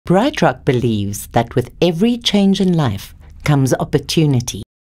BrightRock believes that with every change in life comes opportunity,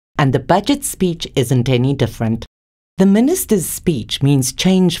 and the budget speech isn't any different. The minister's speech means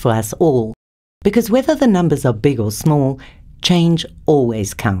change for us all, because whether the numbers are big or small, change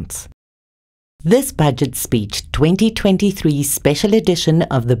always counts. This budget speech, 2023 special edition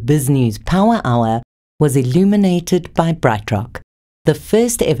of the Biznews Power Hour, was illuminated by BrightRock, the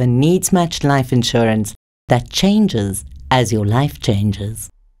first ever needs-matched life insurance that changes as your life changes.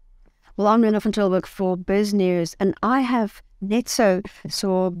 Well, I'm Nezo from Tilburg for Biznews, and I have Nezo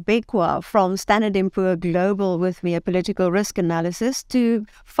Sobekwa from S&P Global with me, a political risk analysis, to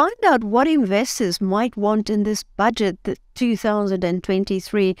find out what investors might want in this budget,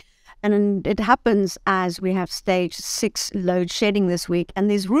 2023. And it happens as we have stage 6 load shedding this week, and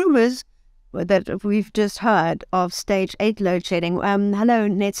there's rumors that we've just heard of stage 8 load shedding. Hello,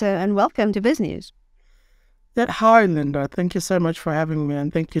 Nezo, and welcome to Biznews. Hi, Linda. Thank you so much for having me,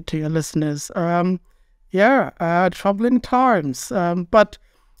 and thank you to your listeners. Troubling times, but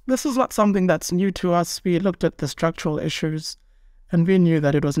this is not something that's new to us. We looked at the structural issues, and we knew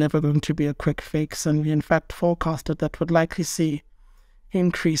that it was never going to be a quick fix, and we in fact forecasted that we'd likely see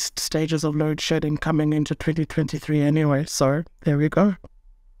increased stages of load shedding coming into 2023 anyway, so there we go.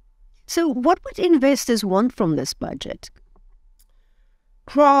 So what would investors want from this budget?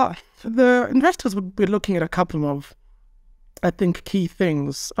 Well, the investors would be looking at a couple of, I think, key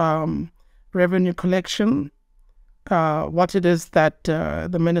things. Revenue collection, what it is that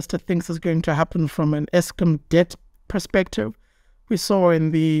the minister thinks is going to happen from an Eskom debt perspective. We saw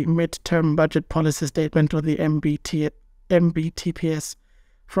in the midterm budget policy statement, or the MBTPS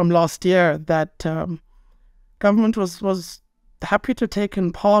from last year, that government was happy to take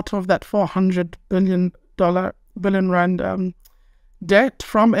in part of that $400 billion debt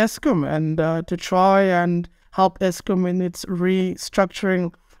from Eskom, and to try and help Eskom in its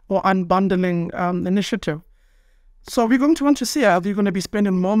restructuring or unbundling initiative. So we're going to want to see, are we going to be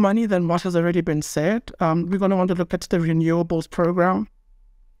spending more money than what has already been said? We're going to want to look at the renewables program,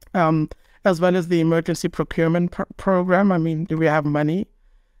 as well as the emergency procurement program. I mean, do we have money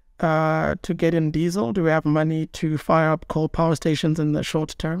to get in diesel? Do we have money to fire up coal power stations in the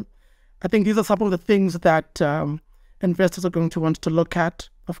short term? I think these are some of the things that investors are going to want to look at.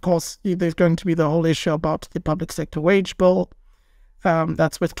 Of course, there's going to be the whole issue about the public sector wage bill.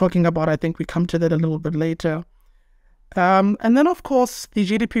 That's worth talking about. I think we come to that a little bit later. And then, of course, the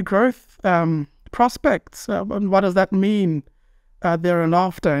GDP growth prospects. And what does that mean there and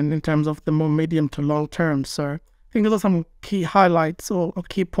after in terms of the more medium to long term? So I think those are some key highlights or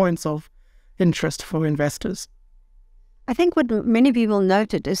key points of interest for investors. I think what many people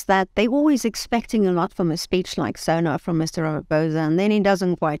noted is that they're always expecting a lot from a speech like Sona from Mr. Ramaphosa, and then he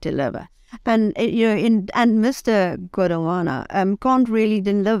doesn't quite deliver. And Mr. Godongwana can't really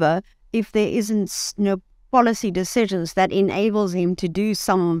deliver if there isn't policy decisions that enables him to do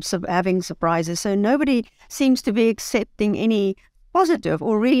having surprises. So nobody seems to be accepting any positive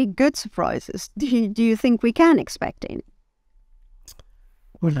or really good surprises. Do you think we can expect any?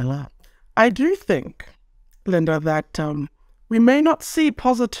 Well, I do think, Linda, that we may not see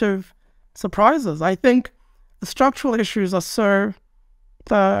positive surprises. I think the structural issues are so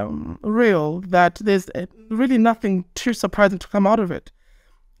real that there's really nothing too surprising to come out of it.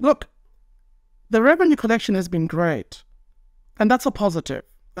 Look, the revenue collection has been great, and that's a positive.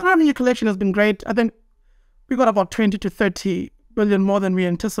 The revenue collection has been great. I think we got about 20 to 30 billion more than we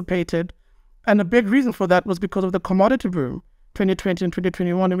anticipated, and a big reason for that was because of the commodity boom 2020 and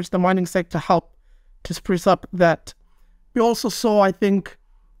 2021, in which the mining sector helped to spruce up that. We also saw, I think,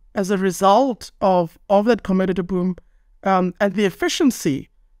 as a result of that commodity boom and the efficiency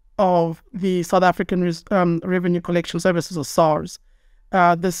of the South African Revenue Collection Services, or SARS,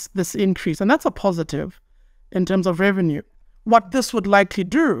 this increase. And that's a positive in terms of revenue. What this would likely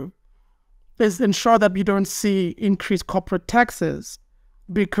do is ensure that we don't see increased corporate taxes,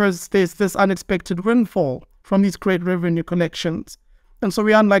 because there's this unexpected windfall from these great revenue collections. And so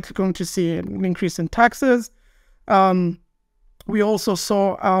we are unlikely going to see an increase in taxes. We also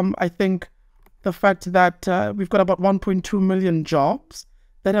saw, I think, the fact that we've got about 1.2 million jobs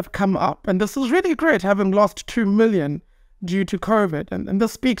that have come up. And this is really great, having lost 2 million due to COVID. And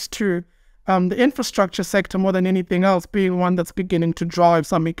this speaks to the infrastructure sector more than anything else being one that's beginning to drive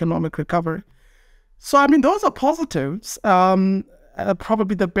some economic recovery. So, I mean, those are positives,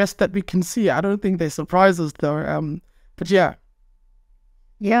 probably the best that we can see. I don't think they're surprises, though. But yeah.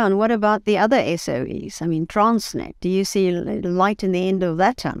 Yeah, and what about the other SOEs? I mean, Transnet, do you see light in the end of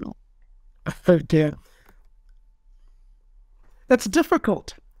that tunnel? Oh dear. That's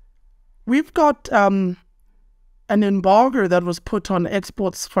difficult. We've got a an embargo that was put on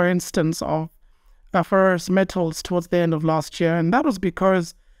exports, for instance, of ferrous metals towards the end of last year. And that was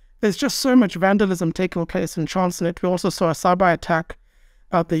because there's just so much vandalism taking place in Transnet. We also saw a cyber attack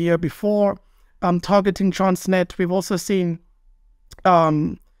the year before targeting Transnet. We've also seen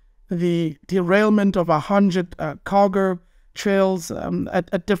the derailment of 100 cargo trails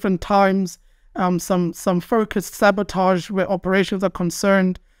at different times, some focused sabotage where operations are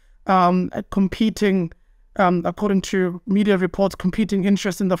concerned, at competing, according to media reports, competing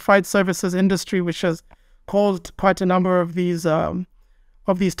interests in the freight services industry, which has caused quite a number of these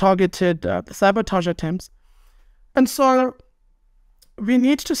targeted sabotage attempts. And so we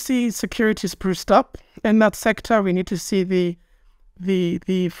need to see security spruced up in that sector. We need to see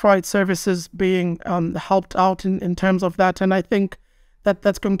the freight services being helped out in terms of that. And I think that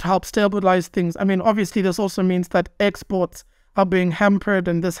that's going to help stabilize things. I mean, obviously, this also means that exports are being hampered,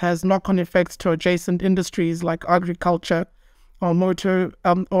 and this has knock-on effects to adjacent industries like agriculture or motor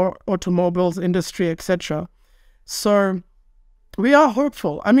or automobiles industry, etc. So we are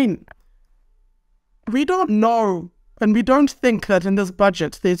hopeful. I mean, we don't know, and we don't think that in this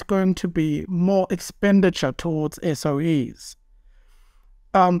budget there's going to be more expenditure towards SOEs.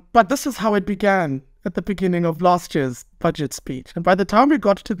 But this is how it began at the beginning of last year's budget speech. And by the time we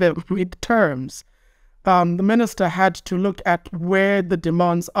got to the midterms, the minister had to look at where the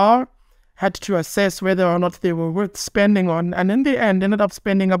demands are, had to assess whether or not they were worth spending on, and in the end ended up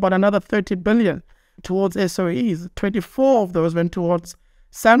spending about another 30 billion towards SOEs. 24 of those went towards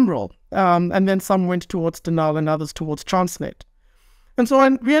SANROL, and then some went towards Denal and others towards Transnet. And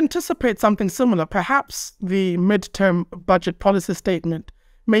so we anticipate something similar. Perhaps the midterm budget policy statement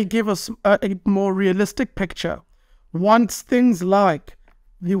may give us a more realistic picture once things like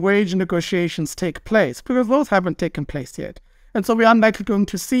the wage negotiations take place, because those haven't taken place yet. And so we are likely going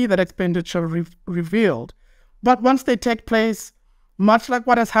to see that expenditure revealed. But once they take place, much like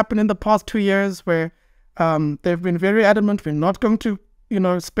what has happened in the past 2 years, where they've been very adamant, we're not going to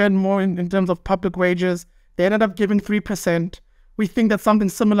spend more in terms of public wages. They ended up giving 3%. We think that something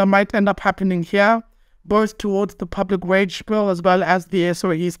similar might end up happening here, both towards the public wage bill as well as the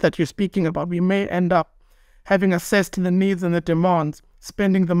SOEs that you're speaking about. We may end up having assessed the needs and the demands,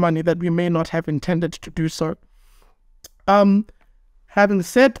 spending the money that we may not have intended to do so. Having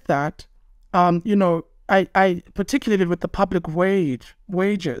said that, I particularly with the public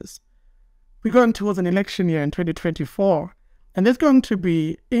wages, we're going towards an election year in 2024, and there's going to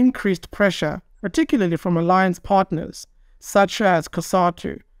be increased pressure, particularly from alliance partners such as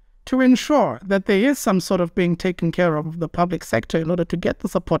COSATU, to ensure that there is some sort of being taken care of the public sector in order to get the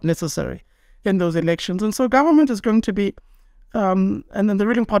support necessary in those elections. And so government is going to be, and then the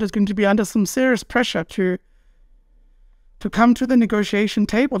ruling party is going to be under some serious pressure to come to the negotiation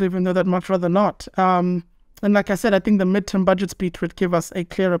table, even though they'd much rather not. And like I said, I think the midterm budget speech would give us a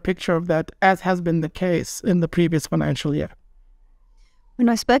clearer picture of that, as has been the case in the previous financial year. When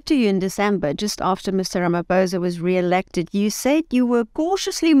I spoke to you in December, just after Mr. Ramaphosa was re-elected, you said you were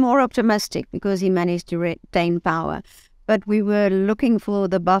cautiously more optimistic because he managed to retain power. But we were looking for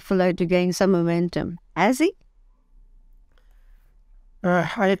the buffalo to gain some momentum. Has he?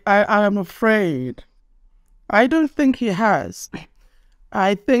 I am afraid. I don't think he has.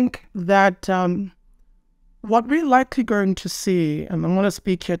 I think that what we're likely going to see, and I'm going to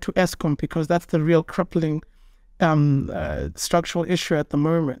speak here to Eskom because that's the real crippling structural issue at the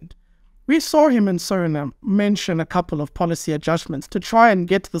moment. We saw him in Suriname mention a couple of policy adjustments to try and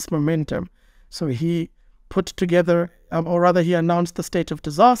get this momentum. So he put together, or rather he announced the state of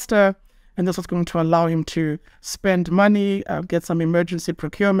disaster, and this was going to allow him to spend money, get some emergency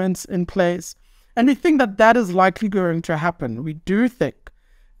procurements in place. And we think that that is likely going to happen. We do think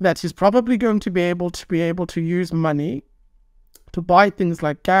that he's probably going to be able to use money to buy things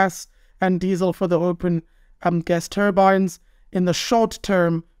like gas and diesel for the open gas turbines in the short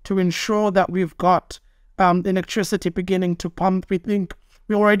term to ensure that we've got electricity beginning to pump. We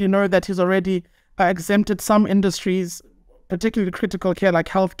already know that he's already exempted some industries, particularly critical care like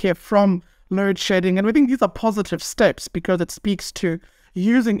healthcare, from load shedding. And we think these are positive steps because it speaks to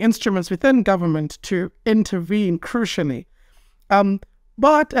using instruments within government to intervene crucially.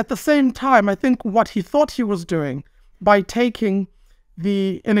 But at the same time, I think what he thought he was doing by taking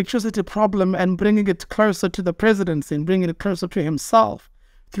the electricity problem and bringing it closer to the presidency and bringing it closer to himself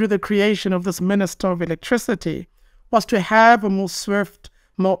through the creation of this Minister of Electricity was to have a more swift,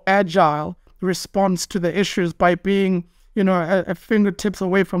 more agile response to the issues by being, a fingertips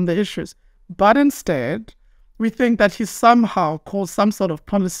away from the issues. But instead, we think that he somehow caused some sort of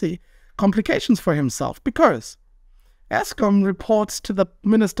policy complications for himself, because Eskom reports to the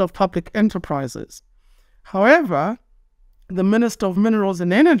Minister of Public Enterprises. However, the Minister of Minerals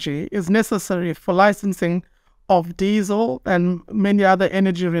and Energy is necessary for licensing of diesel and many other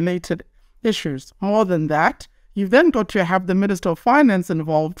energy-related issues. More than that, you've then got to have the Minister of Finance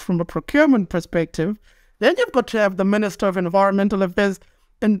involved from a procurement perspective. Then you've got to have the Minister of Environmental Affairs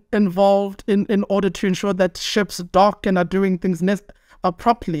involved in order to ensure that ships dock and are doing things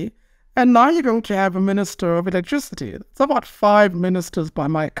properly. And now you're going to have a Minister of Electricity. It's about 5 ministers by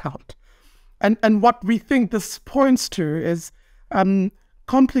my count. And what we think this points to is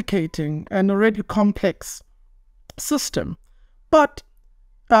complicating an already complex system. But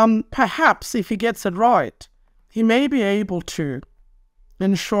perhaps if he gets it right, he may be able to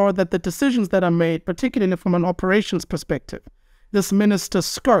ensure that the decisions that are made, particularly from an operations perspective, this minister's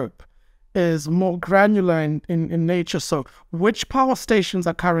scope is more granular in nature. So which power stations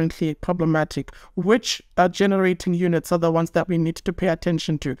are currently problematic? Which generating units are the ones that we need to pay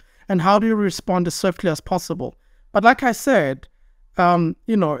attention to? And how do you respond as swiftly as possible? But like I said,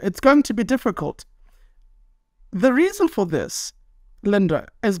 it's going to be difficult. The reason for this, Linda,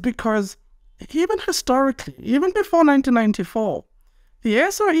 is because even historically, even before 1994, the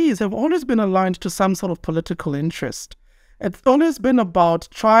SOEs have always been aligned to some sort of political interest. It's always been about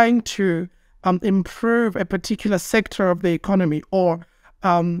trying to improve a particular sector of the economy or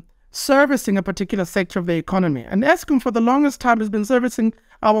servicing a particular sector of the economy. And Eskom for the longest time has been servicing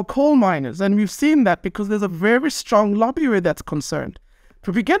our coal miners. And we've seen that because there's a very strong lobby where that's concerned. If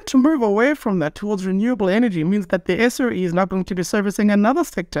we begin to move away from that towards renewable energy, it means that the SOE is not going to be servicing another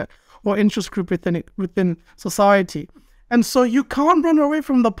sector or interest group within society. And so you can't run away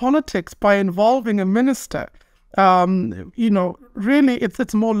from the politics by involving a minister. Really,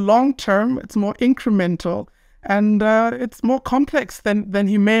 it's more long-term, it's more incremental, and it's more complex than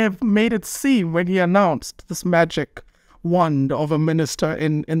he may have made it seem when he announced this magic wand of a minister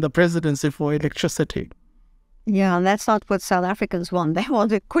in the presidency for electricity. Yeah, and that's not what South Africans want. They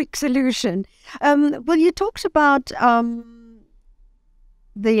want a quick solution. Well, you talked about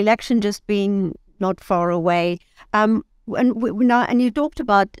the election just being not far away. And you talked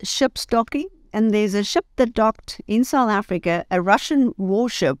about ships docking. And there's a ship that docked in South Africa, a Russian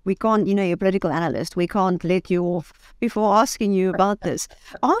warship. We can't, you're a political analyst. We can't let you off before asking you about this.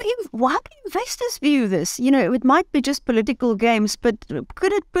 How do investors view this? It might be just political games, but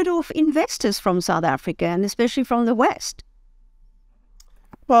could it put off investors from South Africa and especially from the West?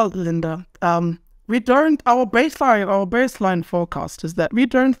 Well, Linda, our baseline forecast is that we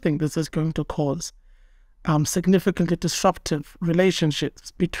don't think this is going to cause significantly disruptive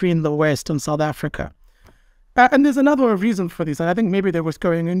relationships between the West and South Africa. And there's another reason for this, and I think maybe they was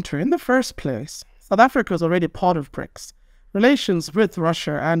going into. In the first place, South Africa is already part of BRICS. Relations with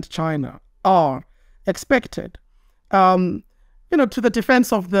Russia and China are expected. To the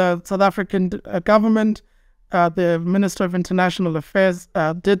defense of the South African government, the Minister of International Affairs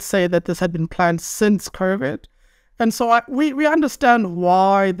did say that this had been planned since COVID. And so we understand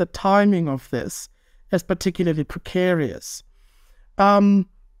why the timing of this is particularly precarious. And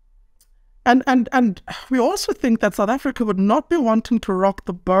we also think that South Africa would not be wanting to rock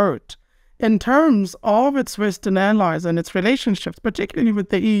the boat in terms of its Western allies and its relationships, particularly with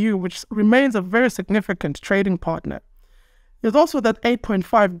the EU, which remains a very significant trading partner. There's also that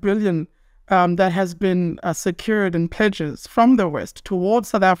 8.5 billion that has been secured in pledges from the West towards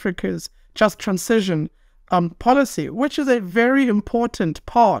South Africa's just transition policy, which is a very important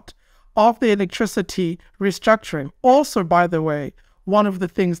part of the electricity restructuring. Also, by the way, one of the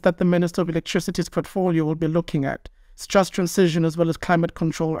things that the Minister of Electricity's portfolio will be looking at is just transition as well as climate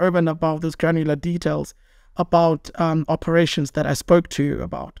control, over and above those granular details about operations that I spoke to you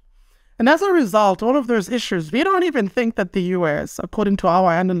about. And as a result, all of those issues, we don't even think that the US, according to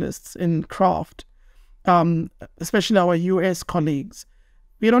our analysts in Craft, especially our US colleagues,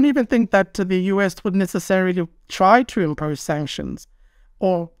 we don't even think that the US would necessarily try to impose sanctions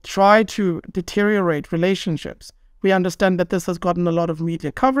or try to deteriorate relationships. We understand that this has gotten a lot of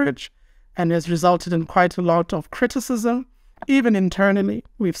media coverage and has resulted in quite a lot of criticism. Even internally,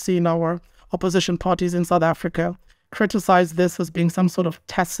 we've seen our opposition parties in South Africa criticize this as being some sort of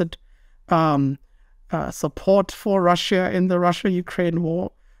tacit support for Russia in the Russia-Ukraine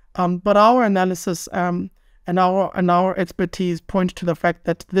war. But our analysis and our expertise point to the fact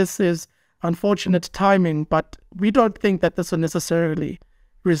that this is unfortunate timing, but we don't think that this will necessarily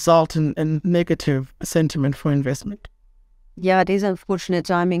result in negative sentiment for investment. Yeah, it is unfortunate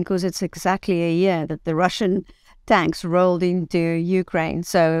timing because it's exactly a year that the Russian tanks rolled into Ukraine.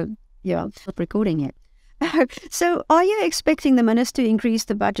 So, yeah, stop recording it. So, are you expecting the minister to increase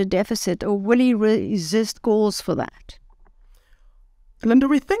the budget deficit, or will he resist calls for that? Linda,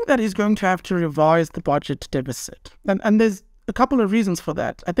 we think that he's going to have to revise the budget deficit. And there's a couple of reasons for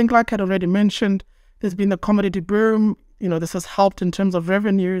that. I think, like I'd already mentioned, there's been a commodity boom. This has helped in terms of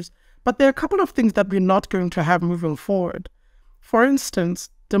revenues. But there are a couple of things that we're not going to have moving forward. For instance,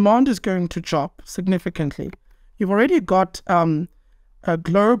 demand is going to drop significantly. You've already got a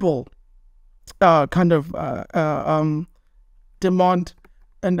global demand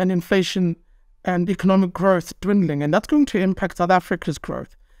and inflation and economic growth dwindling, and that's going to impact South Africa's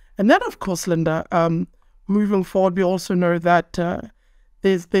growth. And then, of course, Linda, moving forward, we also know that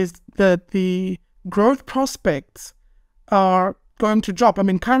the growth prospects are going to drop. I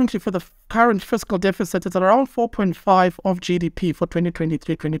mean, currently for the current fiscal deficit, it's around 4.5 of GDP for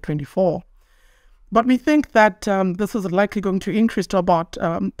 2023-2024. But we think that this is likely going to increase to about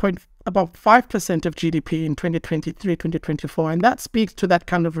 5% of GDP in 2023-2024, and that speaks to that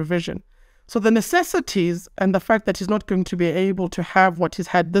kind of revision. So the necessities and the fact that he's not going to be able to have what he's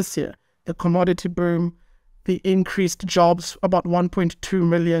had this year, the commodity boom, the increased jobs, about 1.2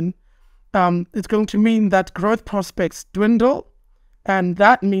 million, it's going to mean that growth prospects dwindle, and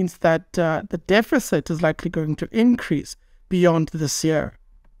that means that the deficit is likely going to increase beyond this year.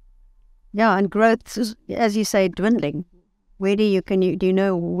 Yeah, and growth is, as you say, dwindling. Where do you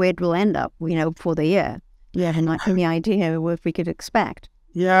know where it will end up, for the year? Yeah, and like any idea what we could expect?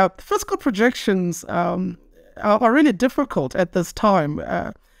 Yeah, fiscal projections are really difficult at this time.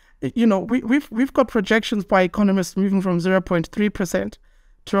 We've got projections by economists moving from 0.3%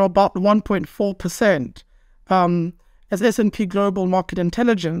 to about 1.4%. As S&P Global Market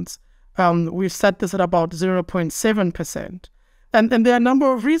Intelligence, we've set this at about 0.7%. And there are a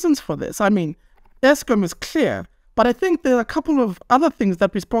number of reasons for this. I mean, Eskom is clear, but I think there are a couple of other things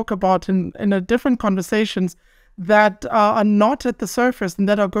that we spoke about in different conversations that are not at the surface and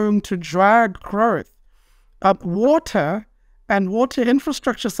that are going to drag growth. Water and water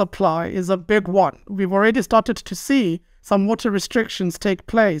infrastructure supply is a big one. We've already started to see some water restrictions take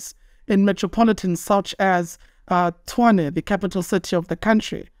place in metropolitans such as Tshwane, the capital city of the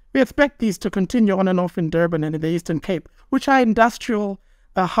country. We expect these to continue on and off in Durban and in the Eastern Cape, which are industrial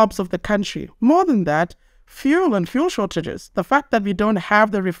hubs of the country. More than that, fuel and fuel shortages, the fact that we don't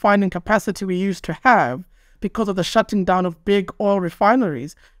have the refining capacity we used to have because of the shutting down of big oil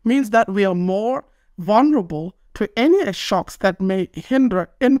refineries, means that we are more vulnerable to any shocks that may hinder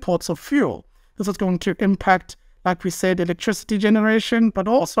imports of fuel. This is going to impact, like we said, electricity generation, but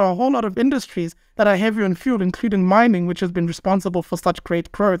also a whole lot of industries that are heavy on fuel, including mining, which has been responsible for such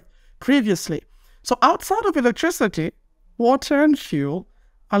great growth previously. So outside of electricity, water and fuel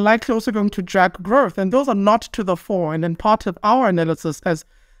are likely also going to drag growth, and those are not to the fore. And then part of our analysis as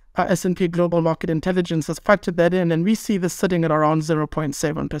S&P Global Market Intelligence has factored that in, and we see this sitting at around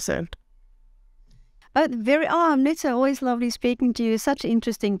 0.7%. Nezo, always lovely speaking to you. Such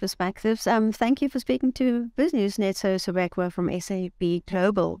interesting perspectives. Thank you for speaking to Biznews, Nezo Sobekwa from S&P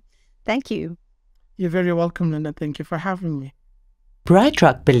Global. Thank you. You're very welcome, Linda. Thank you for having me.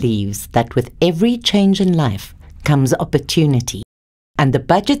 BrightRock believes that with every change in life comes opportunity, and the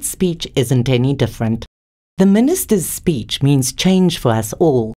budget speech isn't any different. The minister's speech means change for us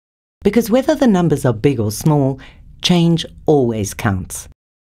all, because whether the numbers are big or small, change always counts.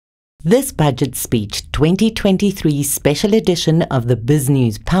 This budget speech 2023 special edition of the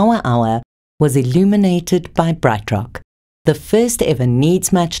Biznews Power Hour was illuminated by BrightRock, the first ever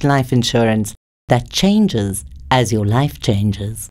needs-matched life insurance that changes as your life changes.